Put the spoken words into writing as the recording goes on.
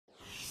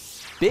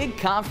Big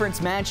conference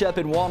matchup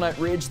in Walnut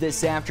Ridge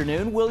this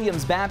afternoon.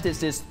 Williams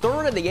Baptist is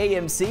third in the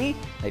AMC.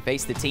 They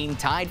face the team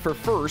tied for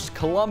first,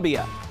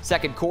 Columbia.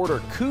 Second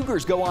quarter,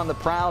 Cougars go on the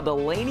prowl.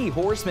 Delaney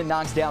Horseman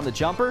knocks down the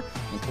jumper,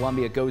 and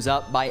Columbia goes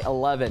up by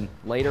 11.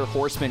 Later,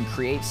 Horseman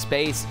creates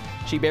space.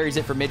 She buries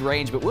it from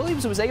mid-range, but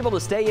Williams was able to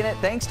stay in it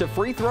thanks to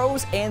free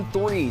throws and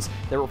threes.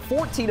 They were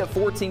 14 of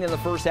 14 in the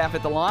first half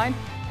at the line.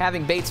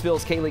 Having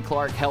Batesville's Kaylee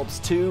Clark helps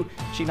too.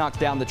 She knocks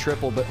down the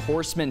triple, but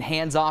Horseman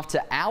hands off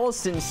to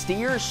Allison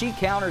Steer. She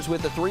counters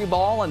with the three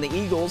ball, and the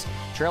Eagles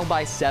trail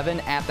by 7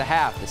 at the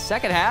half. The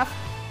second half,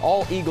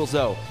 all Eagles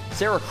though.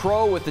 Sarah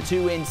Crow with the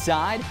two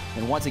inside,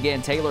 and once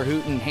again Taylor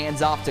Hooten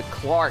hands off to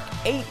Clark.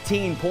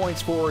 18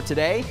 points for her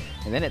today,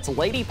 and then it's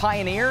Lady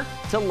Pioneer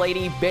to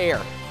Lady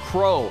Bear.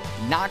 Crow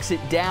knocks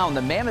it down.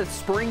 The Mammoth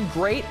Spring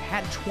Great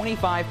had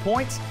 25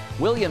 points.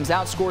 Williams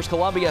outscores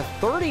Columbia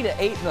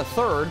 30-8 in the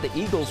third. The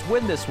Eagles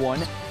win this one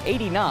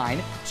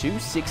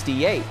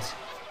 89-68.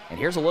 And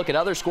here's a look at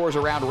other scores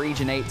around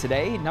Region 8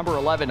 today. Number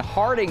 11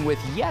 Harding with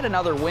yet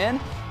another win.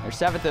 Their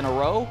 7th in a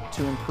row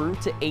to improve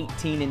to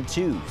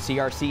 18-2.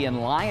 CRC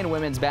and Lyon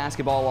women's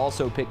basketball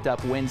also picked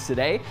up wins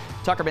today.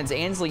 Tuckerman's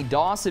Ansley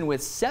Dawson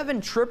with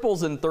 7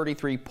 triples and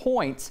 33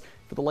 points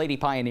for the Lady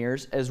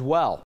Pioneers as well.